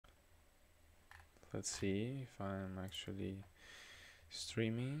Let's see if I'm actually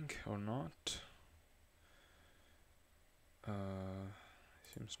streaming or not.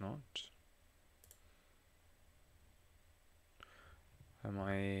 Seems not. Am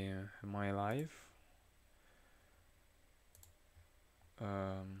I live?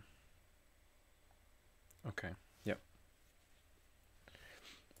 Okay. Yep.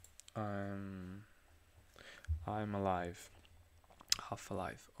 I'm alive. Half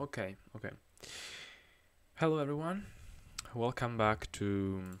alive. Okay. Hello everyone. Welcome back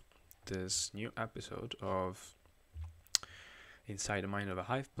to this new episode of Inside the Mind of a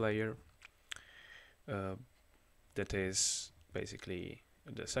Hive Player. That is basically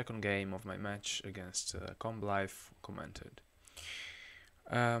the second game of my match against Comblife commented.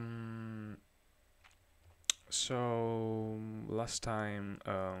 So last time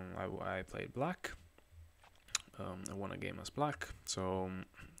I played black. I won a game as black. So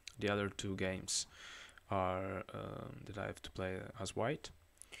the other two games are that I have to play as white.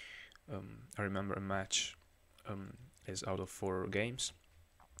 I remember a match is out of 4 games.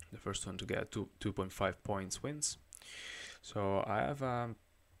 The first one to get 2.5 points wins. So I have a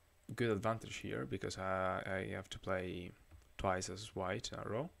good advantage here because I have to play twice as white in a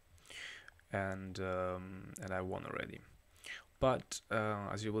row, and I won already. But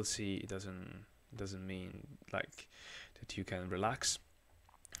as you will see, it doesn't mean like that you can relax.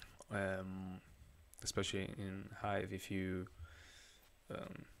 Especially in Hive, if you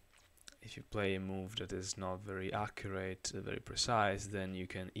play a move that is not very accurate, very precise, then you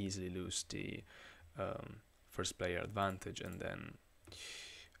can easily lose the first player advantage, and then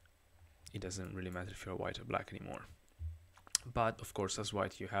it doesn't really matter if you're white or black anymore. But of course, as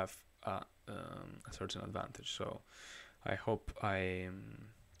white, you have a certain advantage. So I hope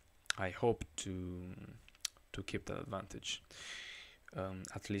to keep that advantage,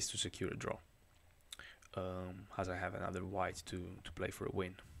 at least to secure a draw, as I have another white to play for a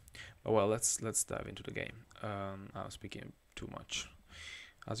win. But well, let's dive into the game. I was speaking too much.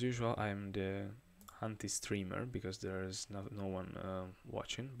 As usual, I'm the anti-streamer because there's no one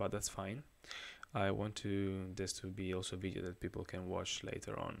watching, but that's fine. I want this to be also a video that people can watch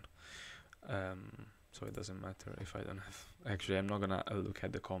later on, so it doesn't matter if I don't have. Actually, I'm not gonna look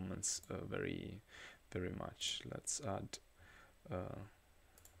at the comments very much. Let's add.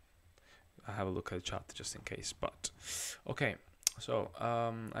 I have a look at the chat just in case. But okay, so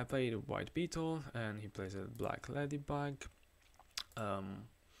I played a white beetle and he plays a black ladybug. And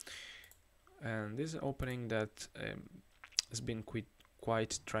this is an opening that has been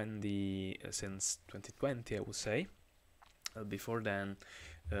quite trendy since 2020, I would say. Before then,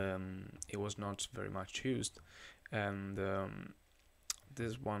 it was not very much used, and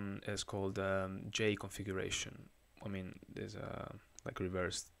this one is called J configuration. I mean, there's a like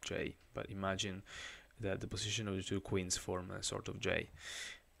reverse J, but imagine that the position of the two queens form a sort of J.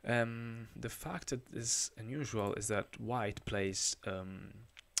 The fact that is unusual is that white plays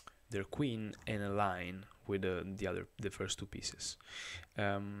their queen in a line with the first two pieces.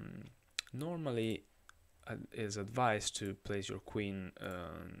 Normally, is advised to place your queen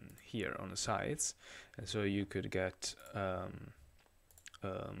here on the sides, and so you could get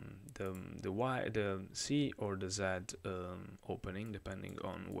the C or the Z opening depending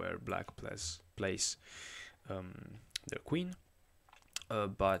on where black place their queen.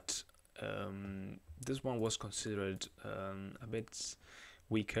 But this one was considered a bit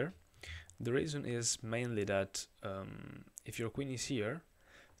weaker. The reason is mainly that if your queen is here,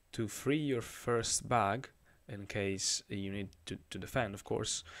 to free your first bag, in case you need to defend, of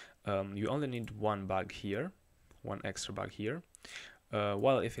course, you only need one bag here, one extra bag here.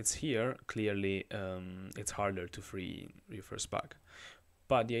 While if it's here, clearly it's harder to free your first bag.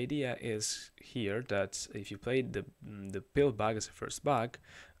 But the idea is here that if you play the pill bag as a first bag,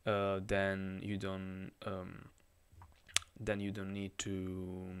 then you don't need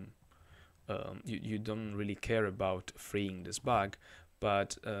to you don't really care about freeing this bag,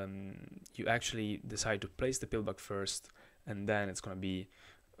 but you actually decide to place the pill bag first, and then it's gonna be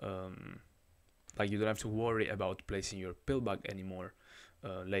like you don't have to worry about placing your pill bag anymore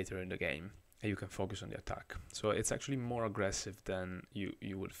later in the game, and you can focus on the attack. So it's actually more aggressive than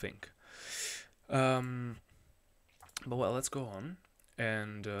you would think. But well, let's go on.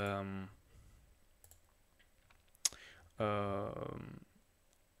 And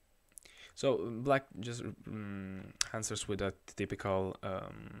so black just answers with a typical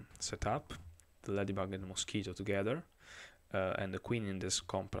setup, the ladybug and the mosquito together, and the queen in this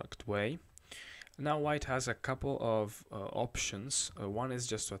compact way. Now white has a couple of options. One is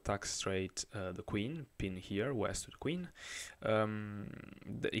just to attack straight the queen, pin here, west to the queen.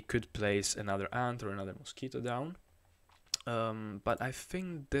 It could place another ant or another mosquito down. But I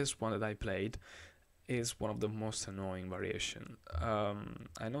think this one that I played is one of the most annoying variation.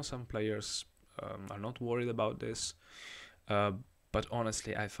 I know some players are not worried about this, but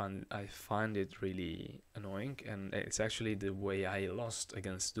honestly, I find it really annoying, and it's actually the way I lost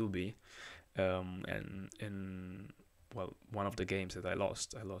against Duby. And in one of the games that I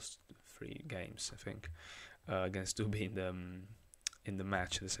lost 3 games, I think, against Duby in the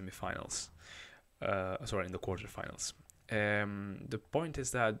match, the semifinals. Sorry, in the quarterfinals. The point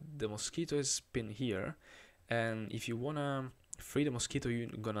is that the mosquito is pinned here, and if you wanna free the mosquito, you're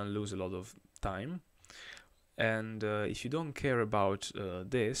gonna lose a lot of time. And if you don't care about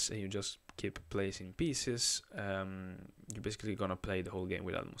this, and you just keep placing pieces, you're basically gonna play the whole game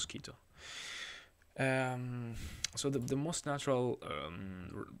without a mosquito. So the most natural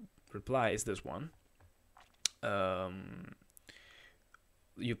reply is this one.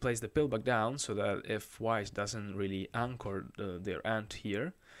 You place the pill back down so that if white doesn't really anchor their ant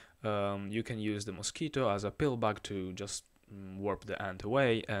here, you can use the mosquito as a pill bag to just warp the ant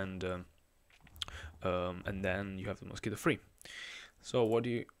away, and then you have the mosquito free. So what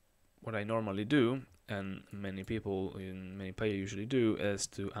I normally do, and many players usually do, is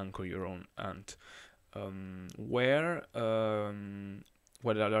to anchor your own ant. Where?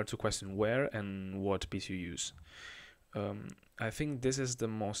 Well, there are 2 questions: where and what piece you use. I think this is the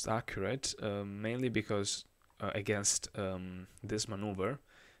most accurate, mainly because against this maneuver,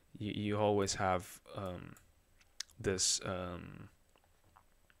 you always have this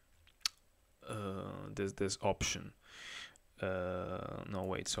this option. No,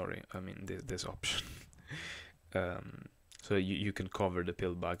 wait, sorry. I mean this option. So you can cover the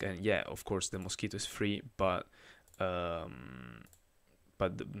pill bag, and yeah, of course the mosquito is free, but the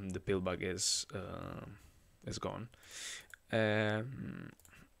pill bag is gone.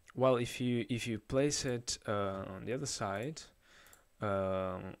 Well, if you place it on the other side,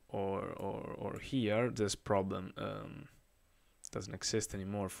 or here, this problem doesn't exist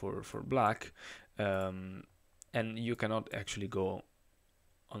anymore for black, and you cannot actually go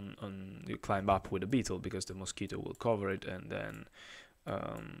on you climb up with a beetle because the mosquito will cover it, and then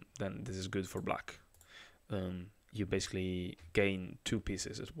this is good for black. You basically gain 2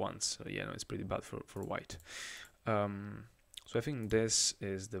 pieces at once, so yeah, no, it's pretty bad for white. So I think this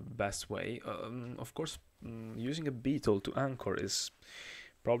is the best way. Of course, using a beetle to anchor is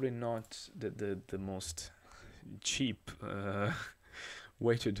probably not the most cheap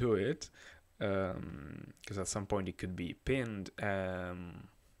way to do it, because at some point it could be pinned,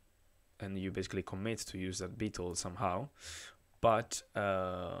 and you basically commit to use that beetle somehow. But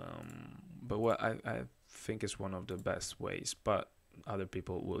what I think is one of the best ways, but other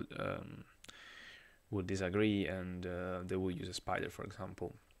people would disagree, and they will use a spider, for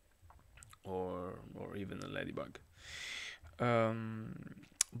example, or even a ladybug.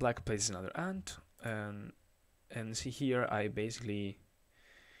 Black places another ant, and see here I basically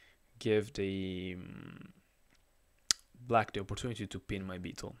give the black the opportunity to pin my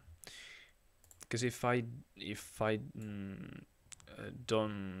beetle, because if I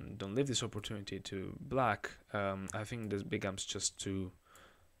don't leave this opportunity to black, I think this becomes just the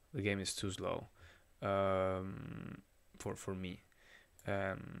game is too slow for me.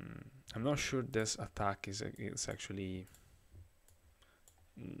 I'm not sure this attack is actually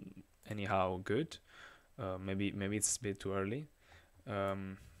anyhow good. Maybe it's a bit too early,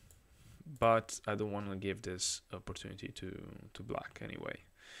 but I don't want to give this opportunity to black anyway.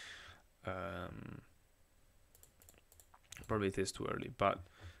 Probably it is too early, but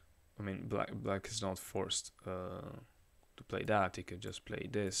I mean black is not forced to play that. He could just play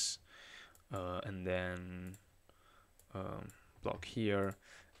this, and then block here,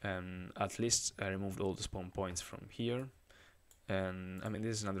 and at least I removed all the spawn points from here. And I mean,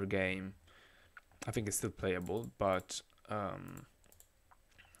 this is another game. I think it's still playable, but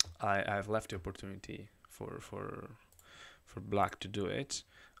I've left the opportunity for black to do it.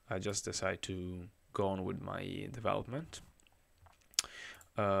 I just decide to go on with my development.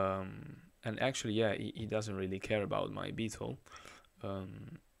 And actually, yeah, he doesn't really care about my beetle.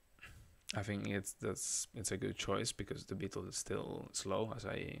 I think it's a good choice because the beetle is still slow, as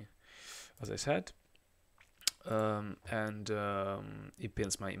I said, and it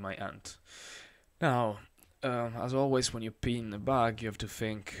pins my ant. Now, as always, when you pin a bag, you have to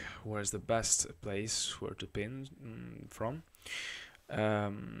think where's the best place where to pin from,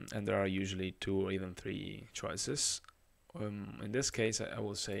 and there are usually 2 or even 3 choices. In this case, I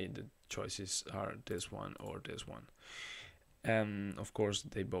will say the choices are this one or this one. Of course,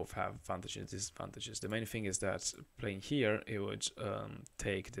 they both have advantages and disadvantages. The main thing is that playing here, it would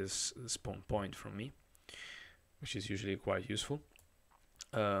take this spawn point from me, which is usually quite useful.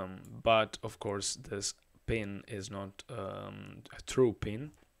 But of course, this pin is not a true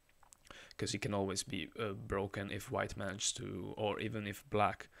pin, because it can always be broken if white manages to, or even if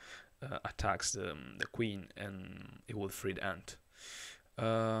black attacks the queen, and it will free the ant.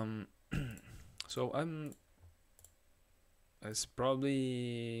 So it's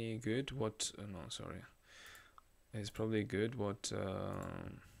probably good what no, sorry, it's probably good what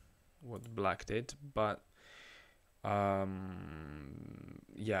black did, but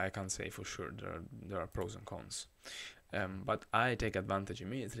yeah, I can't say for sure. There are pros and cons, but I take advantage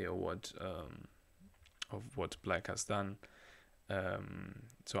immediately of what black has done.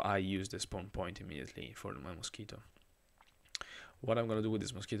 So I use the spawn point immediately for my mosquito. What I'm gonna do with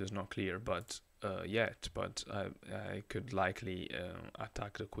this mosquito is not clear, but yet. But I could likely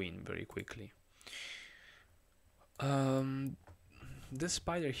attack the queen very quickly. This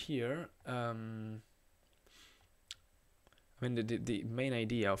spider here. I mean, the main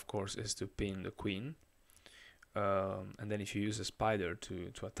idea, of course, is to pin the queen, and then if you use a spider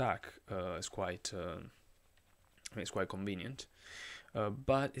to attack, it's quite convenient,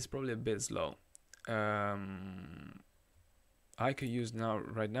 but it's probably a bit slow. I could use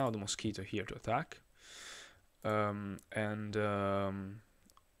right now the mosquito here to attack, yeah,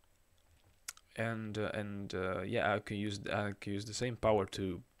 I could use the same power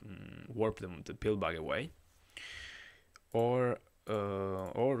to warp the pillbug away, or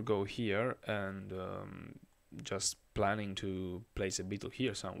go here and just planning to place a beetle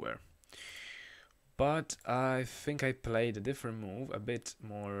here somewhere. But I think I played a different move, a bit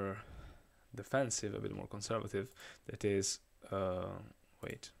more defensive, a bit more conservative. That is,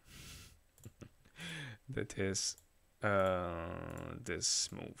 wait, that is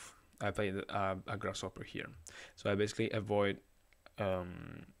this move. I played a grasshopper here, so I basically avoid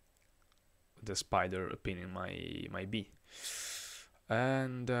the spider pinning my bee.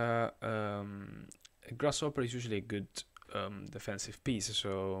 And a grasshopper is usually a good defensive piece.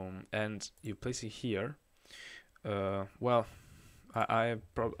 So, and you place it here. Well, I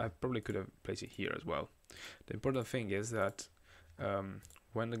probably could have placed it here as well. The important thing is that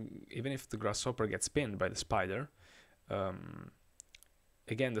even if the grasshopper gets pinned by the spider,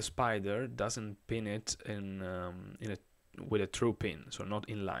 again the spider doesn't pin it with a true pin, so not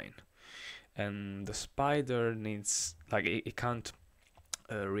in line. And the spider needs, like, it can't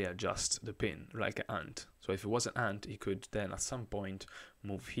readjust the pin like an ant. So if it was an ant, it could then at some point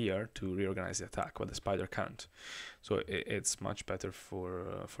move here to reorganize the attack, but the spider can't. So it's much better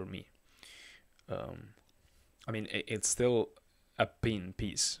for me. I mean, it's still a pin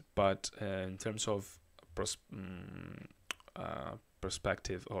piece, but in terms of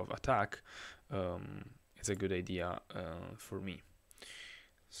perspective of attack, it's a good idea for me.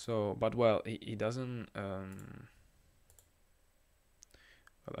 So, but well, he doesn't.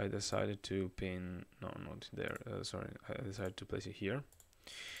 Well, I decided to pin. No, not there. Sorry, I decided to place it here.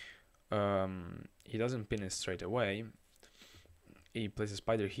 He doesn't pin it straight away. He places a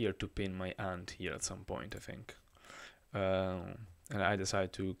spider here to pin my ant here at some point, I think. And I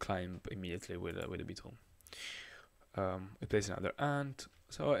decided to climb immediately with a beetle. I place another ant.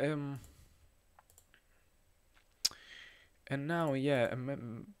 So and now, yeah,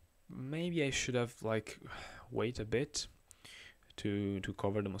 maybe I should have like wait a bit to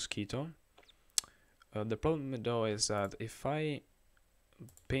cover the mosquito. The problem though is that if I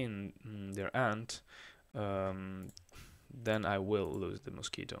pin their ant, then I will lose the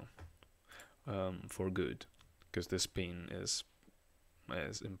mosquito for good, because this pin is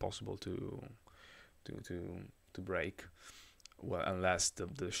impossible to break. Well, unless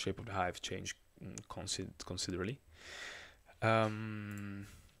the shape of the hive changed considerably.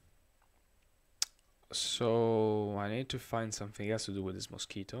 So I need to find something else to do with this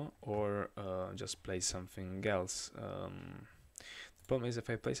mosquito, or just place something else. The problem is if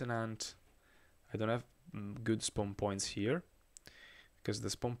I place an ant, I don't have good spawn points here, because the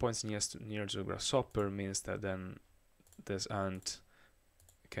spawn points near to the grasshopper means that then this ant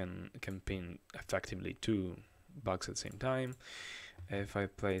can pin effectively two bugs at the same time. If I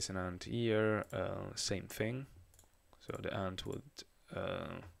place an ant here, same thing. So the ant would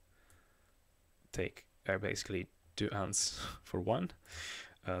take basically two ants for one.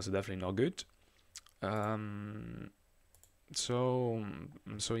 So definitely not good. So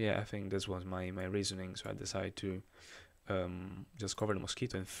yeah, I think this was my reasoning. So I decided to just cover the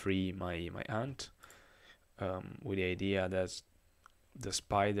mosquito and free my ant. with the idea that the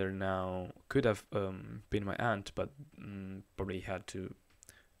spider now could have pinned my ant, but probably had to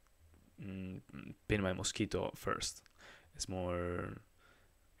pin my mosquito first. It's more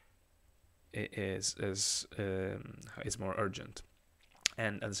it's more urgent,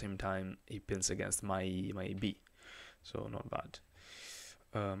 and at the same time he pins against my bee, so not bad.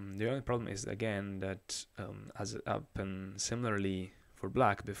 The only problem is again that as it happened similarly for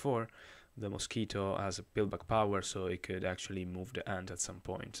black before, the mosquito has a build-back power, so it could actually move the ant at some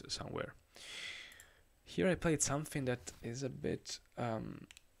point somewhere. Here I played something that is a bit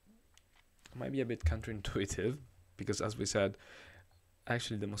might be a bit counterintuitive, because as we said,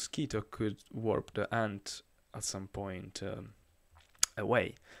 actually the mosquito could warp the ant at some point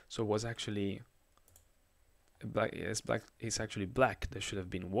away. So it was actually black. It's actually black that should have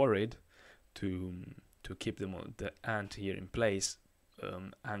been worried to keep the ant here in place,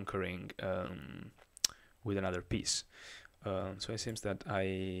 anchoring with another piece. So it seems that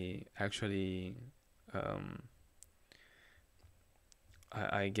I actually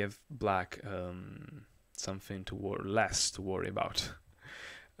I give black something less to worry about.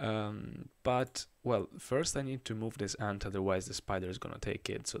 But well, first I need to move this ant, otherwise the spider is gonna take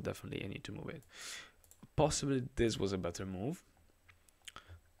it, so definitely I need to move it. Possibly this was a better move.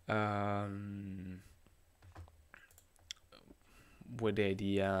 With the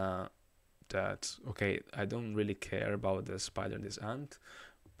idea that, okay, I don't really care about the spider, this ant,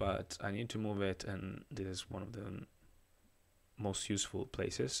 but I need to move it, and this is one of the most useful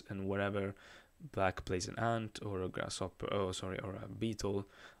places, and wherever black plays an ant or a grasshopper, or a beetle,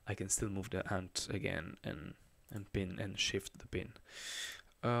 I can still move the ant again and pin and shift the pin.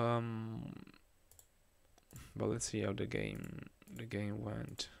 But let's see how the game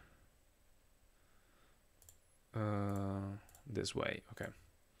went. This way, okay.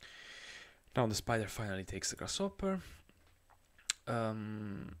 Now the spider finally takes the grasshopper.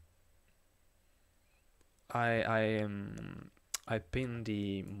 I pin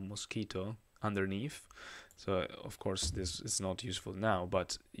the mosquito underneath, so of course this is not useful now,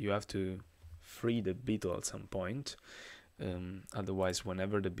 but you have to free the beetle at some point. Otherwise,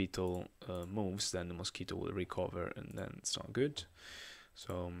 whenever the beetle moves, then the mosquito will recover, and then it's not good.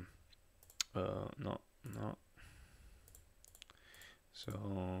 So no.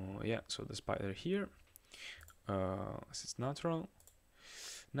 So yeah, so the spider here, this is natural.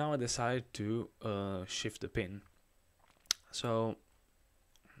 Now I decide to shift the pin. So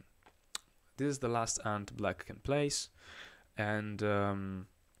this is the last ant black can place, and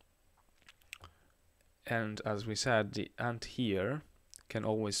as we said, the ant here can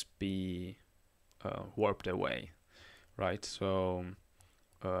always be warped away, right? So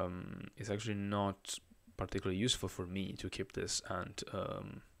it's actually not particularly useful for me to keep this ant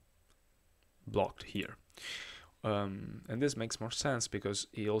blocked here. And this makes more sense because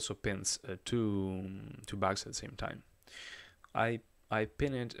he also pins two bags at the same time. I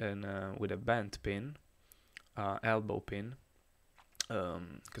pin it with a bent pin, elbow pin,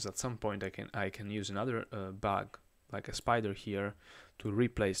 because at some point I can use another bag like a spider here to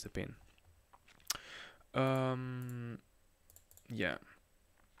replace the pin. Yeah.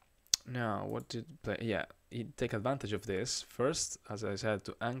 Now what did play? Yeah, he take advantage of this. First, as I said,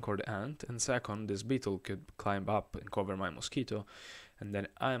 to anchor the ant, and second, this beetle could climb up and cover my mosquito, and then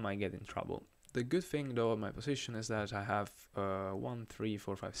I might get in trouble. The good thing though of my position is that I have 1, 3,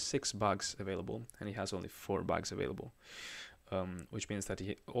 4, 5, 6 bugs available, and he has only 4 bugs available, which means that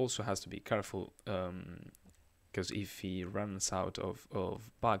he also has to be careful, because if he runs out of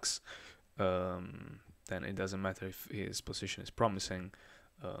bugs, then it doesn't matter if his position is promising,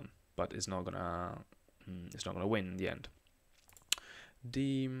 but it's not gonna win in the end.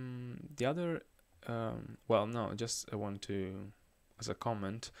 The other well, no, just I want to, as a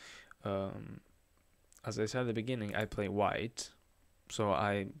comment, as I said at the beginning, I play white, so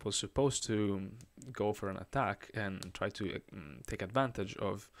I was supposed to go for an attack and try to take advantage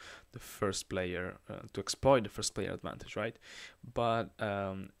of the first player, to exploit the first player advantage, right? But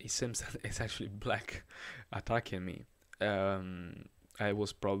it seems that it's actually black attacking me. I've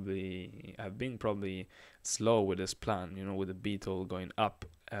been probably slow with this plan, you know, with the beetle going up,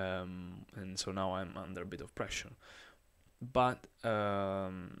 and so now I'm under a bit of pressure. But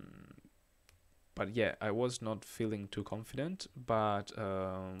yeah, I was not feeling too confident, but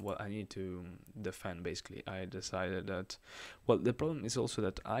well, I need to defend basically. I decided that, well, the problem is also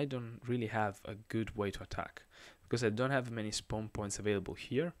that I don't really have a good way to attack, because I don't have many spawn points available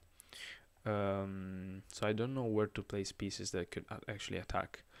here. So I don't know where to place pieces that could actually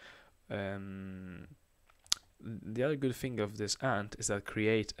attack. The other good thing of this ant is that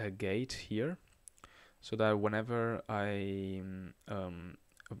create a gate here, so that whenever I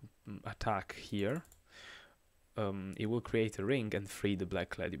attack here, it will create a ring and free the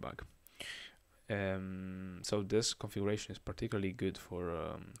black ladybug. So this configuration is particularly good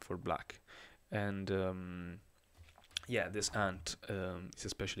for black, and yeah, this ant is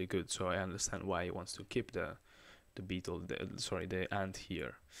especially good. So I understand why he wants to keep the beetle, the ant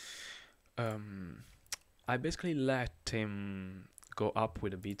here. I basically let him go up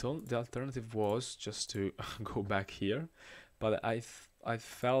with the beetle. The alternative was just to go back here, but I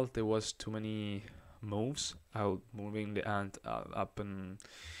felt there was too many moves out, moving the ant up and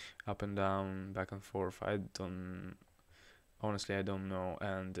down, back and forth. Honestly, I don't know,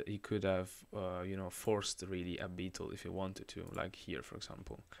 and he could have forced really a beetle if he wanted to, like here for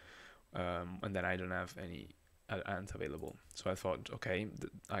example, and then I don't have any ant available. So I thought, okay,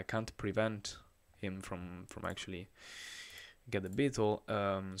 I can't prevent him from actually get the beetle,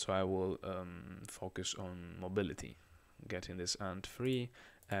 so I will focus on mobility, getting this ant free,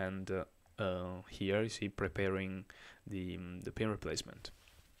 and here you see preparing the pin replacement.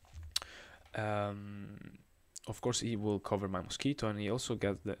 Of course, he will cover my mosquito, and he also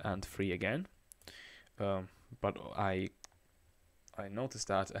gets the ant free again. But I noticed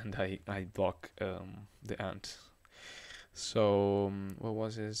that, and I block the ant. So what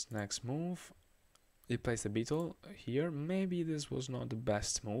was his next move? He placed the beetle here. Maybe this was not the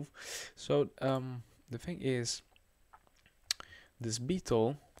best move. So the thing is, this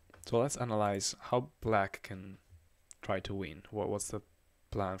beetle. So let's analyze how black can try to win. What's the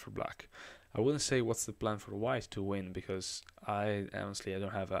plan for black? I wouldn't say what's the plan for white to win, because honestly I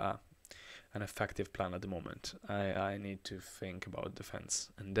don't have an effective plan at the moment. I need to think about defense,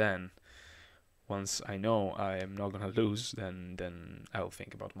 and then once I know I am not gonna lose, then I'll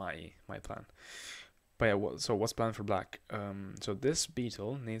think about my plan. But yeah, so what's planned for black? So this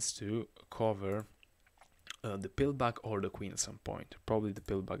beetle needs to cover the pillbug or the queen at some point. Probably the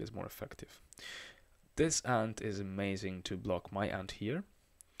pillbug is more effective. This ant is amazing to block my ant here.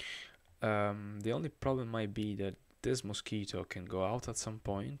 The only problem might be that this mosquito can go out at some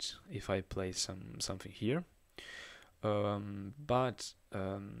point if I place something here. But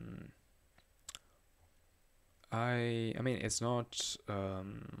I mean, it's not.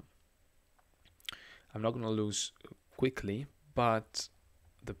 I'm not gonna lose quickly, but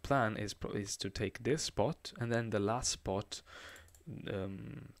the plan is to take this spot and then the last spot.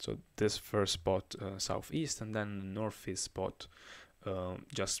 So this first spot southeast, and then the northeast spot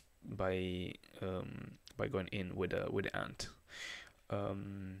just by going in with the ant.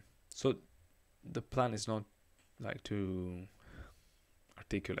 So the plan is not like too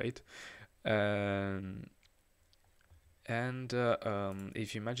articulate, and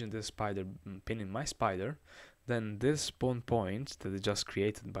if you imagine this spider pinning my spider, then this spawn point that is just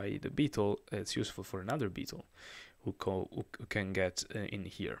created by the beetle, it's useful for another beetle who can get in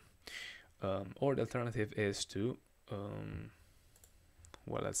here. Or the alternative is to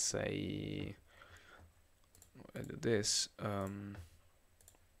well, let's say this.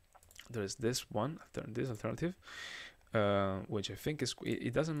 There's this alternative, which I think is.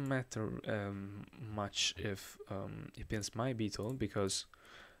 It doesn't matter much if it pins my beetle, because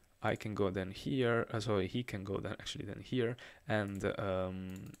I can go then here. Sorry, he can go then here, and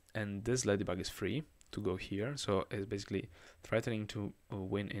this ladybug is free to go here. So it's basically threatening to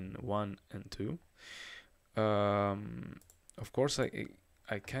win in 1 and 2. Of course, I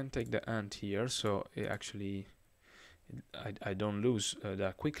can take the ant here, so it actually I don't lose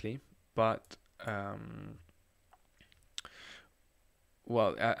that quickly, but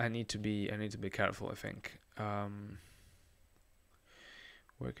well, I need to be careful, I think.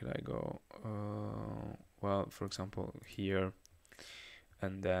 Where could I go? Well, for example, here,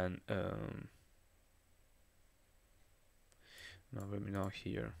 and then no, maybe not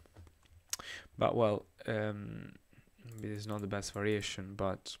here. But well, it is not the best variation,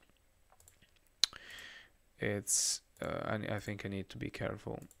 but it's I think I need to be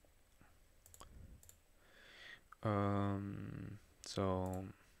careful. So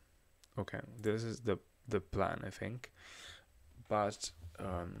okay, this is the plan, I think, but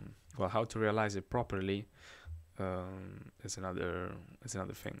well, how to realize it properly is another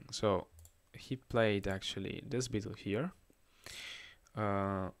thing. So he played actually this beetle here,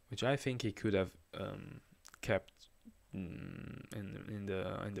 which I think he could have kept in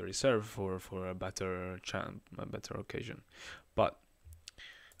the reserve for a better occasion. But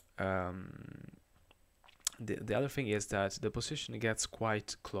the other thing is that the position gets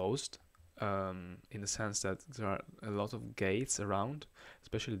quite closed, in the sense that there are a lot of gates around,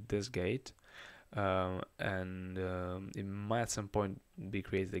 especially this gate. and it might at some point be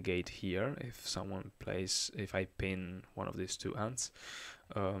created a gate here if I pin one of these two ants.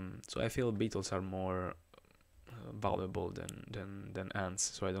 So I feel beetles are more valuable than ants,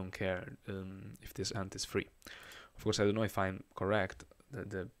 so I don't care if this ant is free. Of course, I don't know if I'm correct.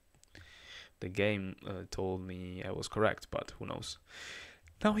 The game told me I was correct, but who knows.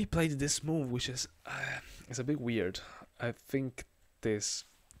 Now he played this move, which is a bit weird. I think this.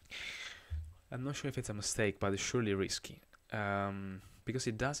 I'm not sure if it's a mistake, but it's surely risky, because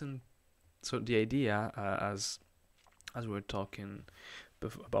it doesn't. So the idea, as we were talking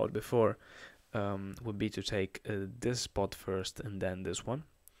about before, would be to take this spot first and then this one,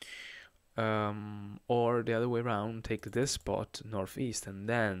 or the other way around, take this spot northeast and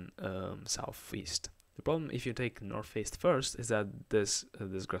then southeast. The problem if you take northeast first is that this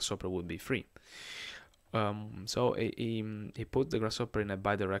grasshopper would be free. So he put the grasshopper in a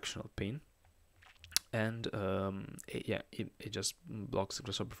bidirectional pin, and it just blocks the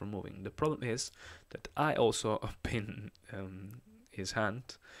grasshopper from moving. The problem is that I also pin his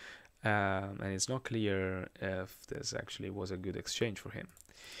hand, and it's not clear if this actually was a good exchange for him.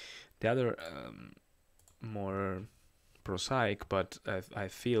 The other more prosaic, but I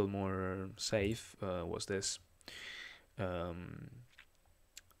feel more safe, was this.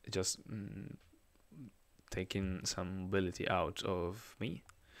 Just taking some mobility out of me.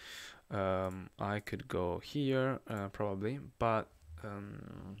 I could go here probably, but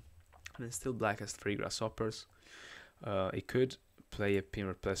then still black has 3 grasshoppers. It could play a pin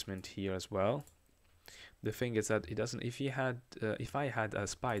replacement here as well. The thing is that it doesn't. If I had a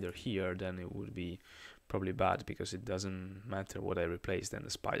spider here, then it would be probably bad, because it doesn't matter what I replace. Then the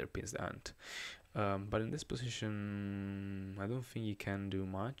spider pins the ant. But in this position, I don't think you can do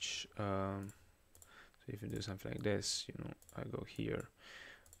much. So if you do something like this, I go here,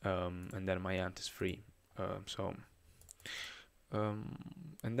 and then my ant is free.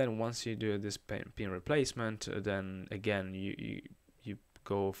 And then once you do this pin replacement, then again you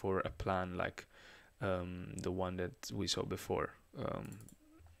go for a plan like the one that we saw before,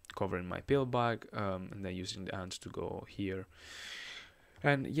 covering my pill bag, and then using the ant to go here.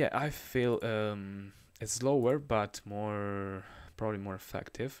 And yeah, I feel it's slower but probably more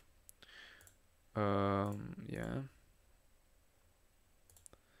effective. Yeah.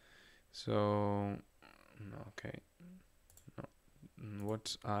 So okay. No.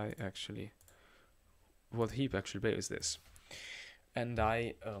 What he actually plays is this, and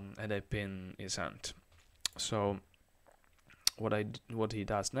I pin his ant. So what he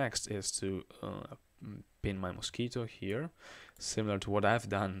does next is to pin my mosquito here, similar to what I've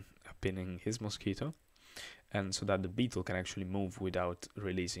done pinning his mosquito, and so that the beetle can actually move without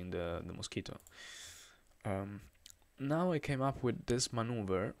releasing the mosquito. Now I came up with this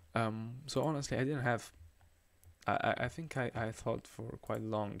maneuver. So honestly, I didn't have. I think I thought for quite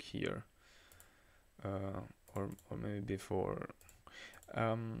long here, or maybe before.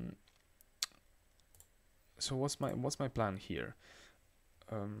 So what's my plan here?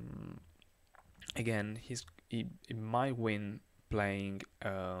 Again, he might win playing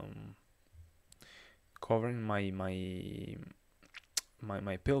covering my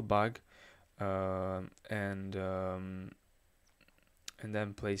pill bag, and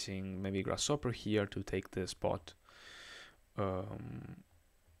then placing maybe grasshopper here to take the spot,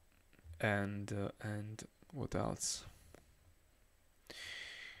 and what else?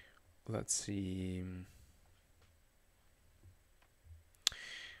 Let's see.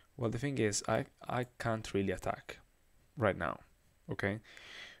 Well, the thing is, I can't really attack right now. Okay,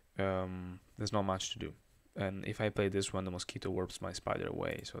 there's not much to do, and if I play this one, the mosquito warps my spider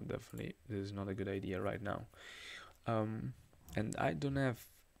away. So definitely, this is not a good idea right now. And I don't have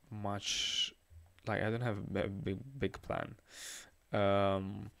much, like I don't have a big plan.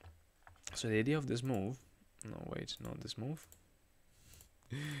 So the idea of this move,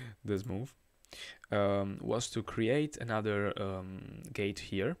 this move, was to create another gate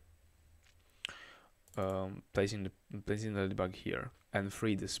here, placing the debug here, and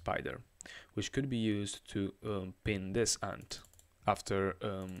free the spider, which could be used to pin this ant after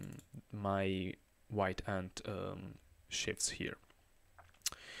my white ant shifts here.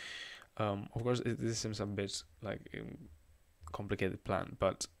 Of course, this seems a bit like a complicated plan,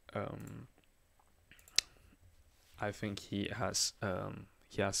 but I think he has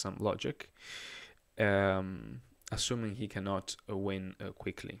some logic, assuming he cannot win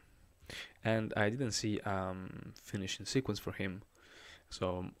quickly. And I didn't see finishing sequence for him,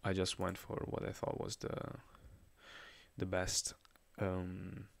 so I just went for what I thought was the best,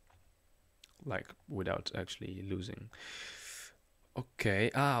 like without actually losing.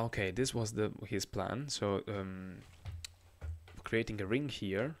 Okay. Okay. This was his plan. So creating a ring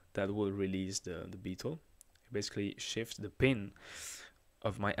here that will release the beetle. Basically, shift the pin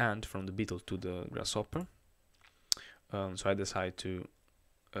of my ant from the beetle to the grasshopper. So I decide to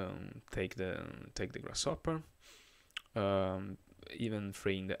take the grasshopper, even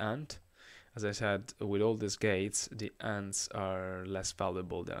freeing the ant. As I said, with all these gates, the ants are less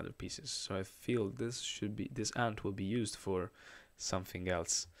valuable than other pieces. So I feel this ant will be used for something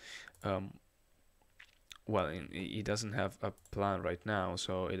else. Um, well, he doesn't have a plan right now,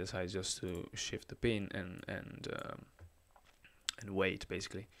 so he decides just to shift the pin and wait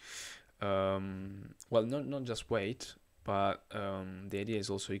basically. Well, not just wait, but the idea is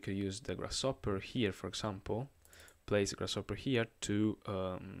also you could use the grasshopper here, for example, place a grasshopper here to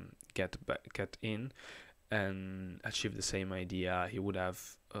get in and achieve the same idea he would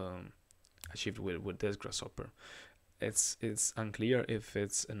have achieved with this grasshopper. It's unclear if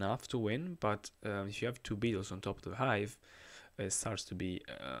it's enough to win, but if you have two beetles on top of the hive, it starts to be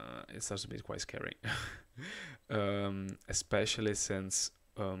quite scary. Especially since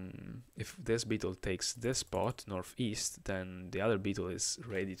if this beetle takes this spot northeast, then the other beetle is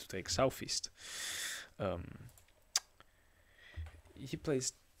ready to take southeast. Um, he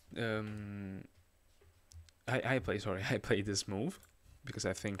plays. I play. Sorry, I played this move because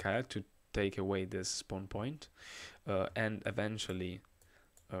I think I had to take away this spawn point, and eventually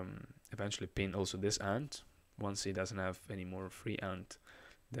pin also this ant. Once he doesn't have any more free ant,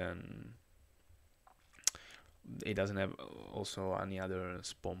 then it doesn't have also any other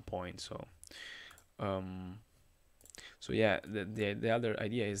spawn point. Um, so yeah, the other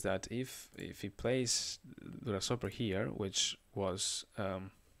idea is that if he plays the grasshopper here, which was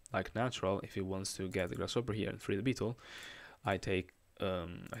like natural, if he wants to get the grasshopper here and free the beetle, I take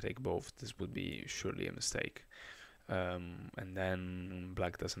both. This would be surely a mistake. And then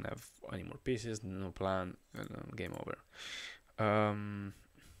black doesn't have any more pieces, no plan, game over.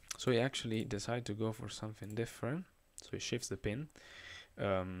 So he actually decided to go for something different. So he shifts the pin.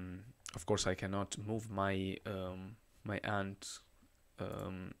 Of course, I cannot move my my ant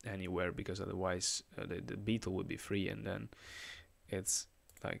anywhere because otherwise the beetle would be free, and then it's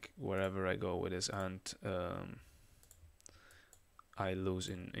like wherever I go with this ant, I lose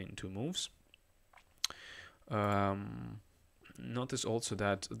in two moves. Notice also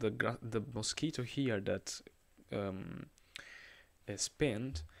that the mosquito here that is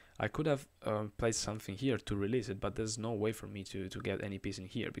pinned, I could have placed something here to release it, but there's no way for me to get any piece in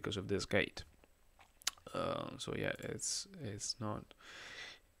here because of this gate. So yeah, it's not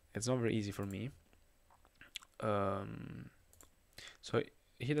very easy for me. So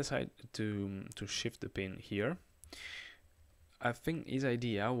he decided to shift the pin here. I think his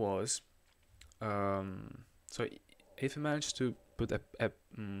idea was so if he managed to put a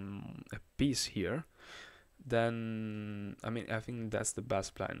piece here, then I think that's the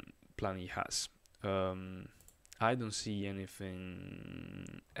best plan he has. I don't see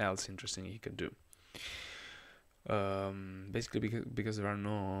anything else interesting he could do. Basically because there are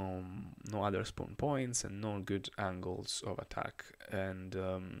no other spawn points and no good angles of attack, and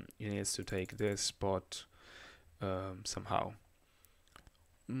he needs to take this spot somehow.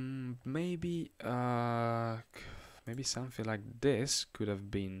 Maybe something like this could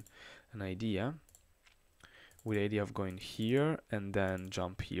have been an idea, with the idea of going here and then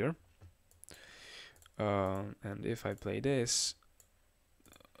jump here. And if I play this,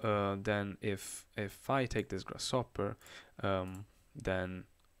 then if I take this grasshopper, then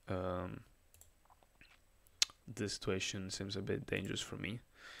the situation seems a bit dangerous for me.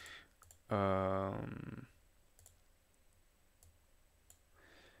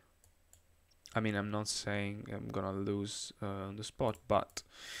 I'm not saying I'm gonna lose the spot, but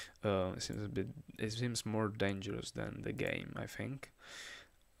it seems more dangerous than the game, I think.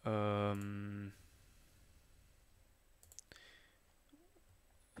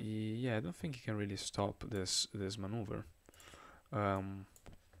 Yeah, I don't think he can really stop this maneuver. And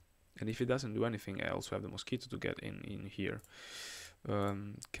if he doesn't do anything, I also have the mosquito to get in here.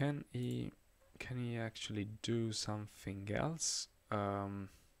 Can he actually do something else?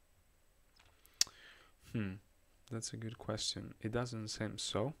 That's a good question. It doesn't seem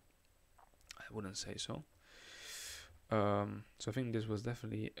so. I wouldn't say so. So I think this was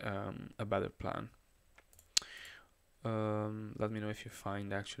definitely a better plan. Let me know if you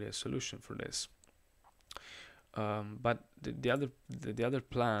find actually a solution for this. But the other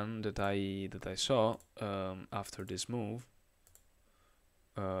plan that I saw after this move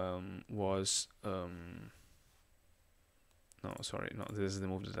was no, sorry, no, this is the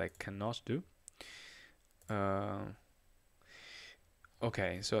move that I cannot do.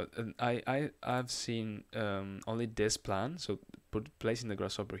 Okay, so I've seen only this plan. So placing the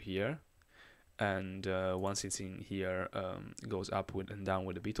grasshopper here, and once it's in here, it goes up with and down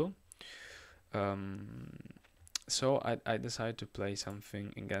with the beetle. Um, so I decided to play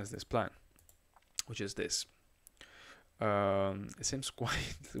something against this plan, which is this. It seems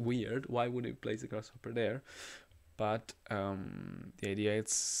quite weird. Why would you place the grasshopper there? But the idea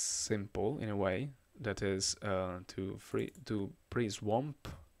is simple in a way. That is to pre-swamp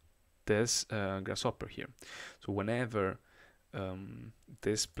this grasshopper here. So whenever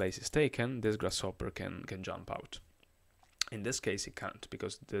this place is taken, this grasshopper can jump out. In this case, it can't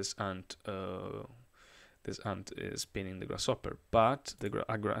because this ant is pinning the grasshopper. But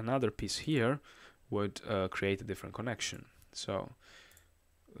another piece here would create a different connection. So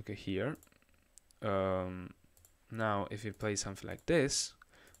look at here. Now, if you play something like this,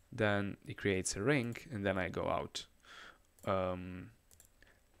 then it creates a ring, and then I go out. And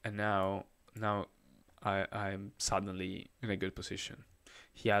now I'm suddenly in a good position.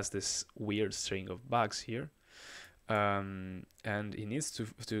 He has this weird string of bugs here, and he needs to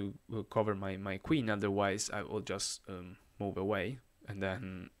cover my queen. Otherwise, I will just move away, and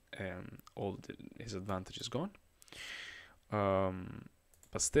then his advantage is gone.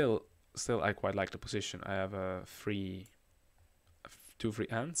 But still, I quite like the position. I have two free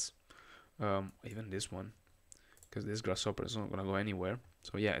ants, even this one, because this grasshopper is not gonna go anywhere.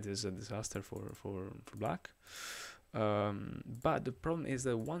 So yeah, it is a disaster for black. But the problem is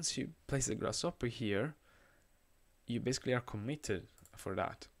that once you place the grasshopper here, you basically are committed for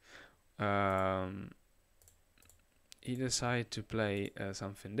that. He decided to play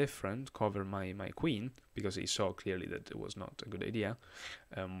something different, cover my queen, because he saw clearly that it was not a good idea.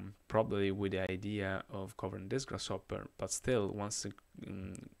 Probably with the idea of covering this grasshopper, but still, once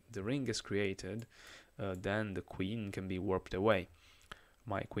the ring is created, then the queen can be warped away,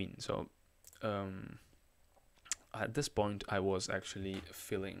 my queen. So at this point, I was actually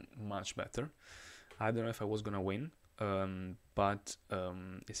feeling much better. I don't know if I was gonna win, but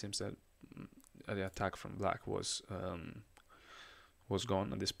it seems that the attack from black was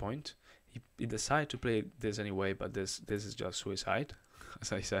gone at this point. He decided to play this anyway, but this is just suicide,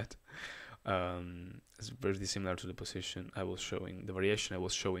 as I said. It's very similar to the position I was showing, the variation I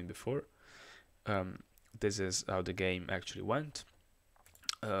was showing before. This is how the game actually went,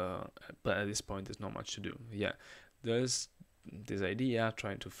 but at this point there's not much to do. Yeah, there's this idea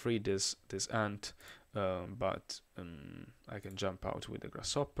trying to free this ant, but I can jump out with the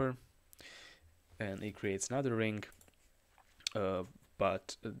grasshopper, and it creates another ring,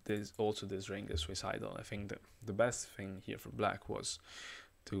 but this ring is suicidal. I think that the best thing here for black was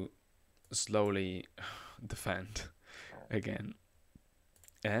to slowly defend again,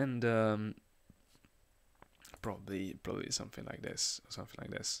 and probably something like this,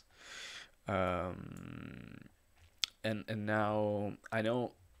 and now I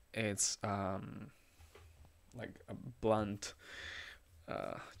know it's like a blunt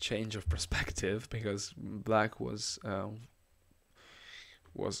change of perspective, because black was on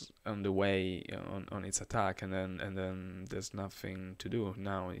the way on its attack, and then there's nothing to do.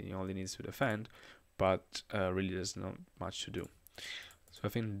 Now he only needs to defend, but really there's not much to do. So I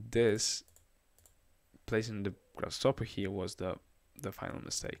think this placing the grasshopper here was the final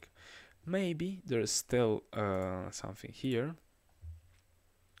mistake. Maybe there is still something here.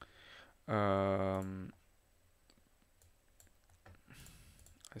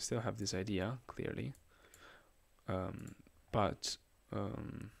 I still have this idea clearly, but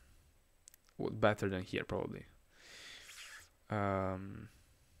better than here probably. The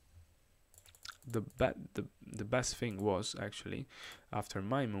best thing was actually after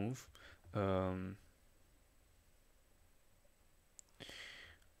my move.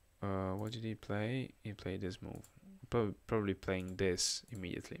 What did he play? He played this move. Probably playing this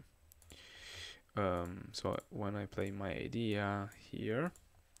immediately. So when I play my idea here,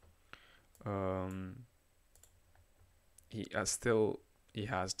 he has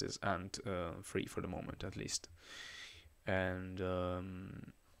this ant free for the moment at least, and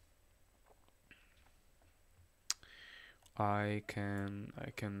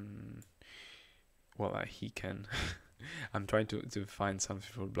he can. I'm trying to find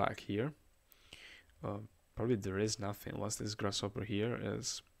something for black here. Probably there is nothing. Once this grasshopper here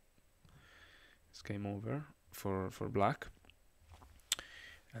is game over for black.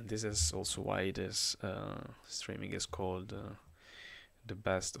 And this is also why this streaming is called the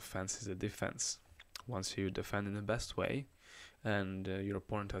best offense is the defense. Once you defend in the best way, and your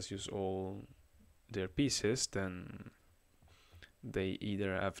opponent has used all their pieces, then they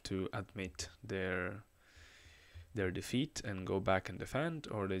either have to admit their their defeat and go back and defend,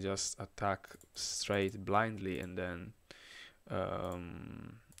 or they just attack straight blindly, and then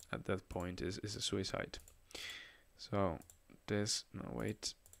at that point is a suicide. So this, no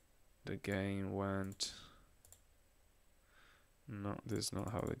wait, the game went, no, this is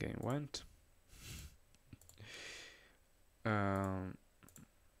not how the game went.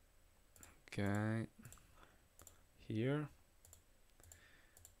 Okay, here,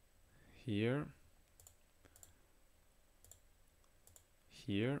 here,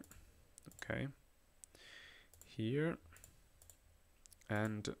 here, okay, here,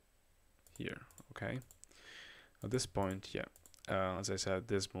 and here, okay. At this point, yeah, as I said,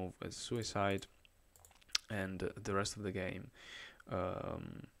 this move is suicide, and the rest of the game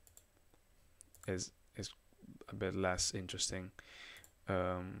is a bit less interesting,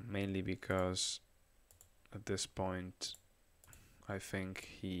 mainly because at this point I think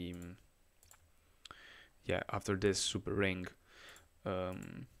he, yeah, after this super ring,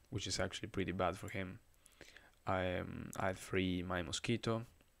 which is actually pretty bad for him, I'd free my mosquito,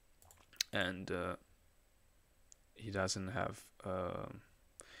 and he doesn't have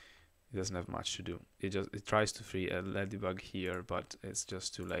much to do. It tries to free a ladybug here, but it's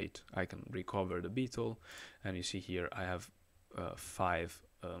just too late. I can recover the beetle, and you see here I have 5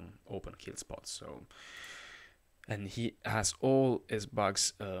 open kill spots. So, and he has all his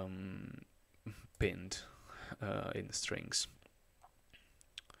bugs pinned in the strings.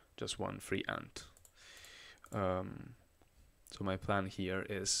 Just one free ant. So my plan here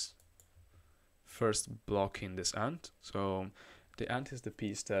is first blocking this ant. So the ant is the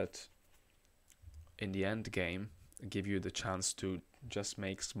piece that in the end game give you the chance to just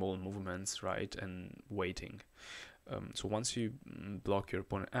make small movements, right, and waiting. So once you block your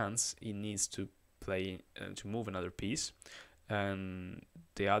opponent ants, he needs to play to move another piece, and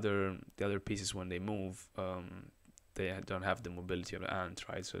the other pieces, when they move, they don't have the mobility of the ant,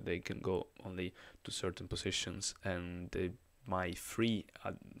 right? So they can go only to certain positions, and they might free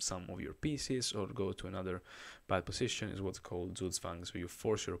some of your pieces or go to another bad position. Is what's called Zuzfang. So you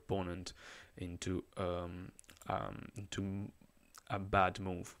force your opponent into a bad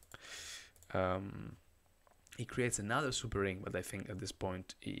move. He creates another super ring, but I think at this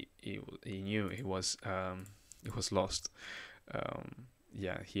point he knew he was lost.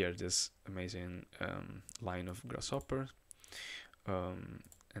 Yeah, here this amazing line of grasshopper,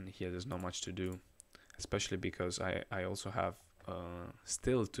 and here there's not much to do, especially because I also have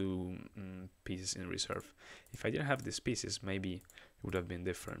still 2 pieces in reserve. If I didn't have these pieces, maybe it would have been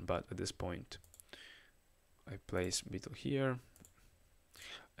different, but at this point I place beetle here,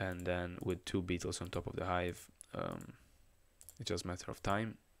 and then with 2 beetles on top of the hive, it's just a matter of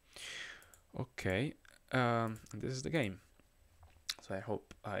time. Okay, and this is the game. So I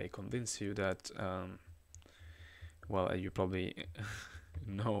hope I convince you that, well, you probably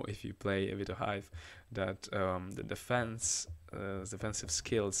know if you play a bit of Hive, that the defensive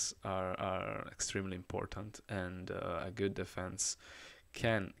skills are extremely important, and a good defense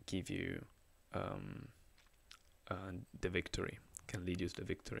can give you the victory, can lead you to the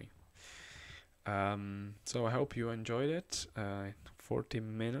victory. So I hope you enjoyed it. 40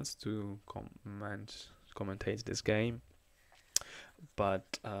 minutes to commentate this game,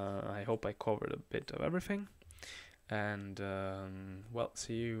 but I hope I covered a bit of everything. And well,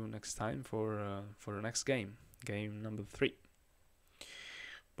 see you next time for the next game number 3.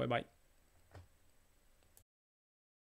 Bye bye.